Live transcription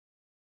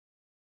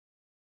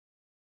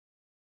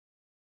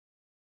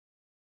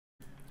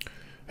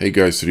Hey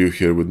guys, Ryu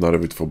here with another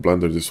video for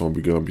Blender. This one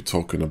we're gonna be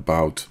talking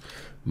about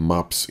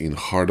maps in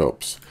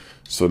Hardops.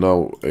 So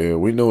now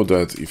we know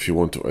that if you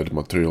want to add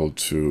material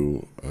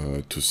to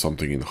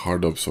something in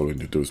Hardops, all you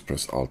need to do is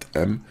press Alt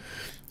M,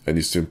 and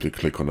you simply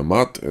click on a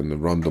matte, and the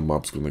random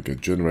map's gonna get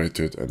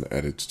generated and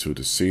added to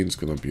the scene. It's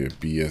gonna be a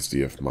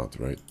BSDF matte,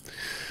 right?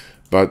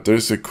 But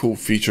there's a cool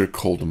feature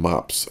called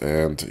maps,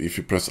 and if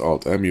you press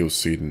Alt M, you'll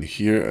see it in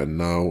here. And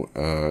now,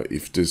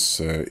 if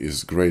this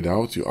is grayed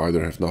out, you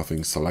either have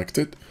nothing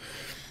selected,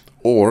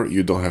 or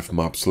you don't have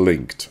maps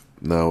linked.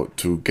 Now,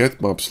 to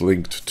get maps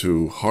linked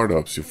to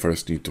Hardops, you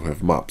first need to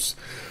have maps.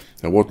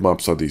 And what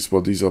maps are these?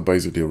 Well, these are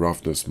basically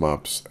roughness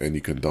maps, and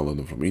you can download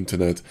them from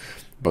internet.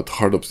 But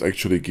Hardops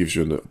actually gives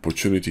you an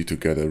opportunity to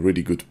get a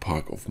really good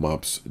pack of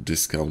maps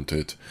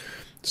discounted.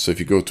 So if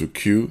you go to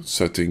Q,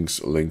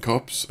 Settings, Link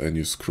Ops, and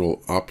you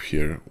scroll up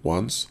here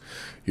once,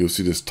 you'll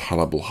see this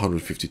Talable,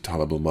 150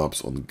 Talable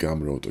maps on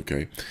Gumroad,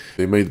 okay?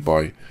 They're made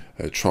by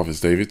Travis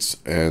Davids,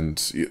 and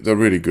they're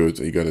really good.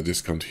 You got a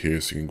discount here,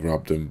 so you can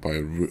grab them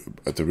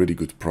at a really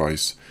good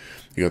price.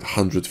 You got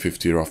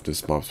 150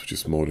 roughness maps, which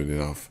is more than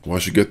enough.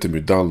 Once you get them,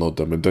 you download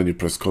them, and then you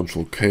press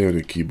Ctrl K on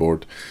your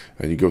keyboard,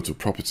 and you go to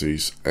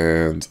Properties,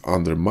 and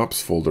under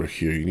Maps folder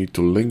here, you need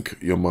to link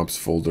your Maps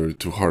folder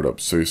to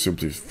Hardops. So you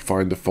simply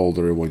find the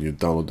folder when you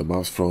download the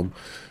maps from.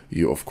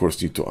 You of course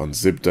need to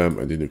unzip them,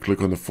 and then you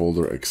click on the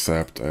folder,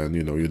 accept, and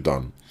you're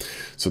done.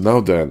 So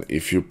now then,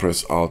 if you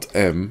press Alt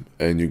M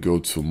and you go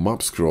to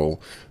map scroll,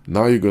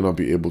 now you're gonna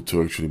be able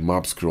to actually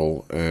map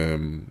scroll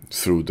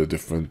through the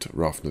different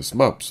roughness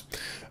maps.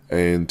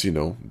 And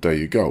there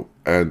you go.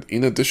 And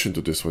in addition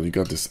to this one, you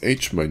got this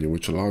H menu,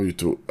 which allow you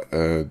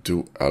to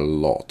do a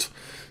lot.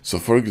 So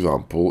for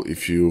example,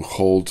 if you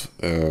hold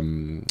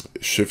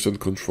Shift and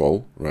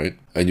Control, right,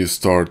 and you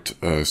start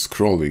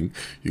scrolling,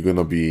 you're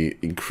gonna be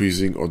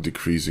increasing or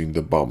decreasing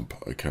the bump,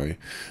 okay?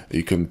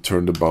 You can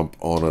turn the bump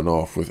on and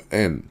off with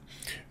N.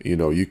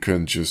 You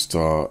can just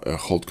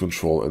hold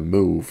Control and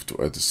move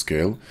to add the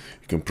scale.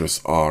 You can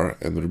press R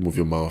and remove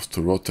your mouse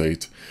to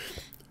rotate.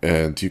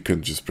 And you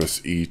can just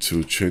press E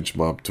to change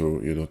map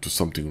to to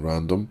something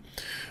random,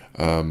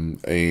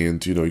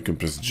 and you can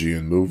press G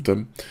and move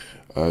them.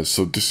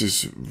 So this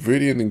is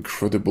really an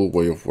incredible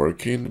way of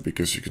working,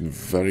 because you can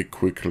very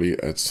quickly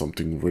add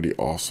something really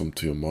awesome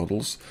to your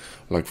models,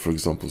 like for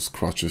example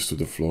scratches to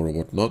the floor or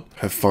whatnot.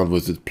 Have fun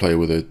with it, play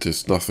with it.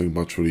 There's nothing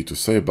much really to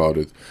say about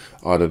it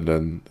other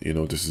than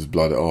this is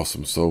bloody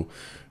awesome. So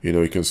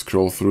you can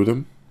scroll through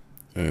them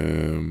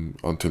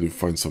until you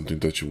find something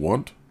that you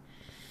want.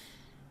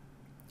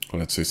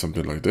 Let's say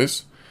something like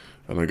this,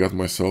 and I got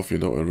myself a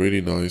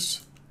really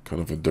nice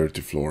kind of a dirty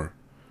floor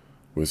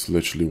with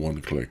literally one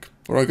click.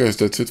 Alright guys,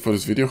 that's it for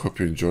this video. Hope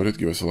you enjoyed it.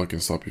 Give us a like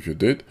and sub if you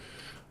did,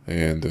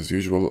 and as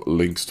usual,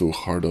 links to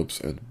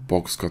Hardops and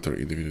box cutter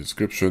in the video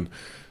description,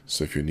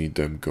 so if you need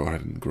them, go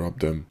ahead and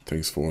grab them.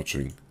 Thanks for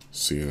watching.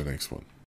 See you in the next one.